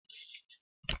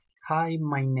Hi,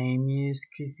 my name is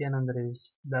Cristian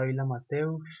Andres Davila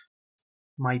Mateus.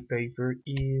 My paper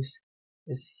is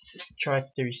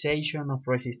Characterization of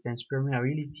Resistance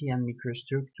Permeability and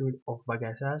Microstructure of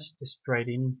Bagasse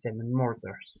Spreading in Cement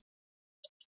Mortars.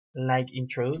 Like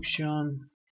introduction,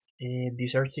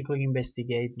 this article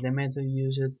investigates the method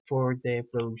used for the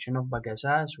production of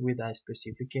bagasse with a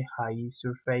specific high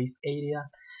surface area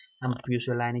and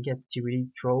pusillanimate activity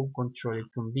through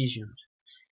controlled conditions.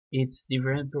 Its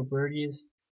different properties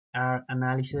are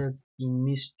analyzed in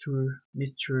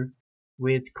mixture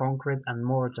with concrete and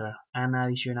mortar, and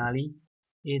additionally,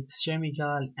 its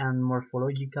chemical and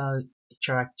morphological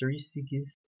characteristics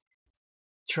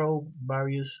through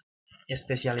various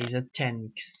specialized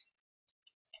techniques.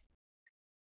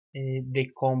 The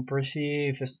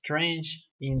compressive strength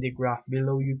in the graph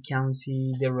below, you can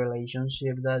see the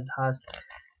relationship that has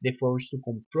the force to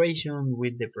compression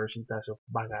with the percentage of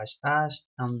bagasse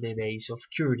and the days of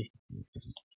curing,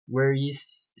 where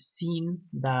is seen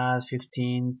that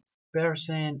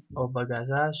 15% of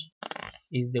bagasse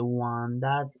is the one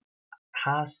that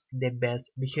has the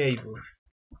best behavior.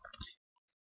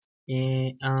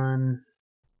 And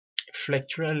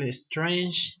flexural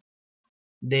strength,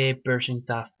 the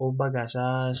percentage of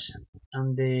bagasse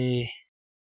and the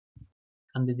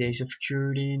days of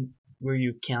curing, where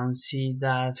you can see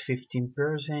that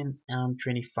 15% and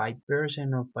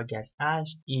 25% of bagasse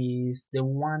ash is the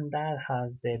one that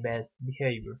has the best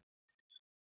behavior.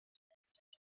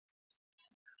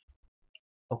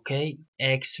 Okay,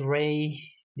 X-ray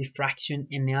diffraction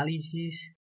analysis.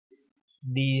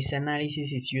 This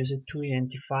analysis is used to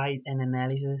identify and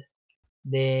analyze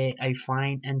the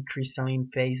affine and crystalline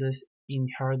phases in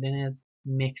hardened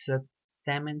mixed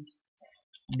cements.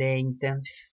 The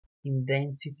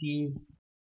intensity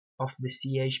of the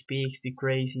CH peaks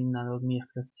decrease in adult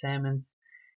mixed cements,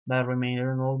 but remain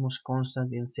almost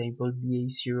constant in sample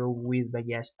BA0 with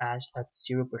bagasse ash at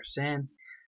 0%.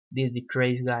 This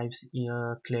decrease gives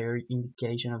a clear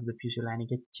indication of the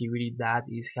pusillanimate activity that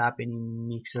is happening in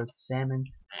mixed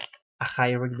cements. A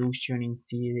high reduction in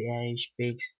CH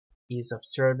peaks is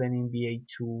observed in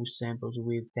BA2 samples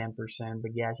with 10%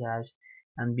 bagasse ash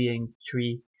and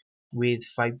BA3 with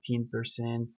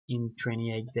 15% in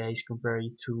 28 days compared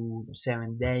to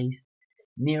 7 days.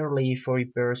 Nearly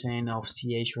 40% of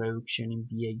CH reduction in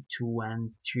BA2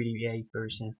 and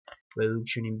 38%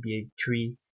 reduction in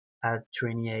BA3 at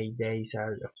 28 days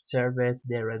are observed.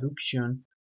 The reduction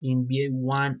in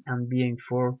BA1 and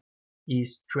BA4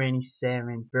 is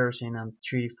 27% and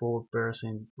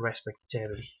 34%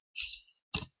 respectively.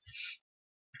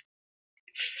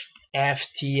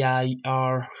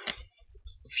 FTIR,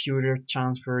 Fourier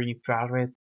transfer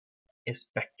infrared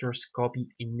spectroscopy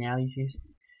analysis.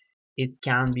 It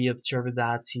can be observed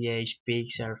that CH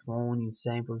peaks are found in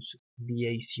samples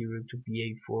BA0 to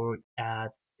BA4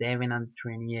 at 7 and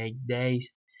 28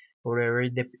 days. However,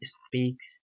 the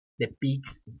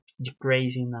peaks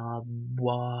decrease in all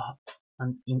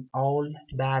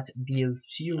but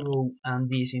BA0, and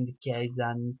this indicates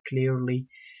that clearly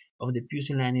of the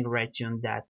pusillanimate reaction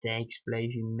that takes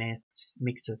place in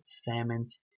mixed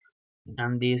cements,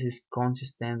 and this is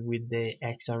consistent with the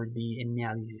XRD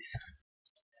analysis.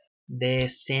 The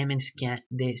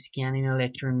scanning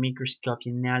electron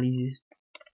microscopy analysis,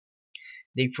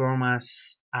 they form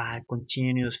as a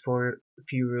continuous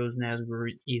Fourier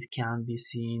network. It can be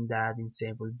seen that in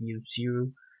sample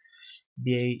BA0,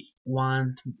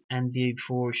 BA1 and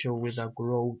BA4 show with a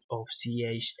growth of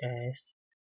CHS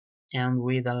and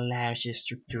with a large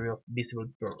structure of visible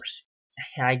pores.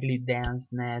 A highly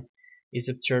dense net is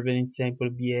observed in sample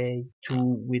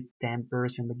BA2 with 10%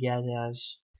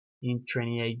 bagasse in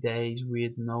 28 days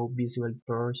with no visible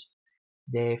pores.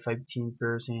 The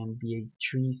 15%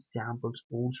 BA3 samples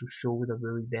also showed a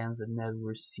very dense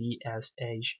network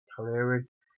CSH. However,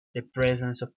 the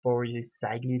presence of pores is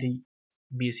slightly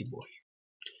visible.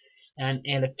 An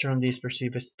electron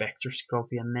dispersive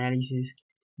spectroscopy analysis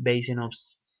based on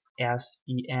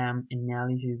SEM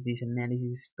analysis. This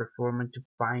analysis is performed to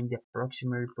find the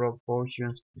approximate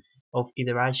proportions of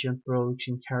iteration products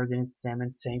in hardened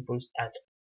cement samples at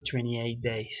 28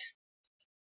 days.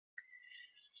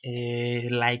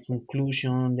 Like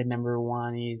conclusion, the number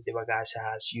one is the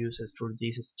bagasse used for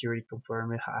this theory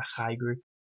confirmed a higher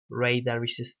radar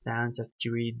resistance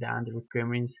activity than the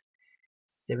requirements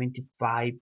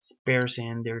 75%,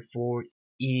 therefore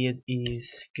it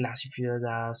is classified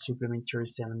as supplementary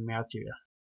cement material.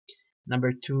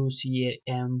 Number two,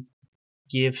 CM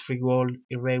gives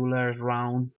irregular,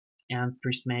 round, and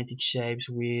prismatic shapes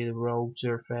with raw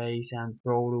surface and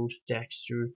porous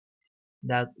texture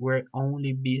that were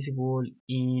only visible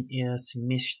in its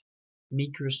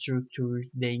microstructure,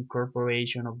 the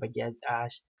incorporation of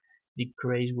bagasse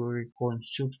decreases water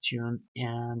consumption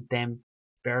and 10%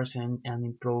 and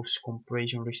improves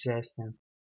compression resistance.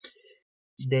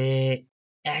 The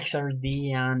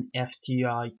XRD and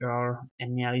FTIR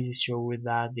analysis showed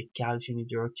that the calcium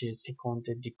hydroxide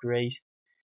content decreased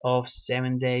of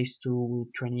 7 days to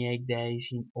 28 days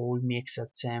in all mixed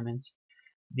cements.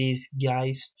 This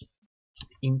gives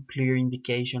a clear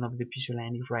indication of the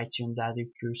pusillanimous reaction that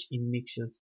occurs in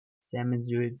mixed cements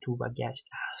due to bagasse.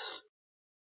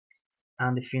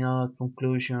 And the final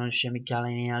conclusion, chemical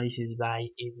analysis by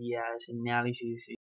ABS analysis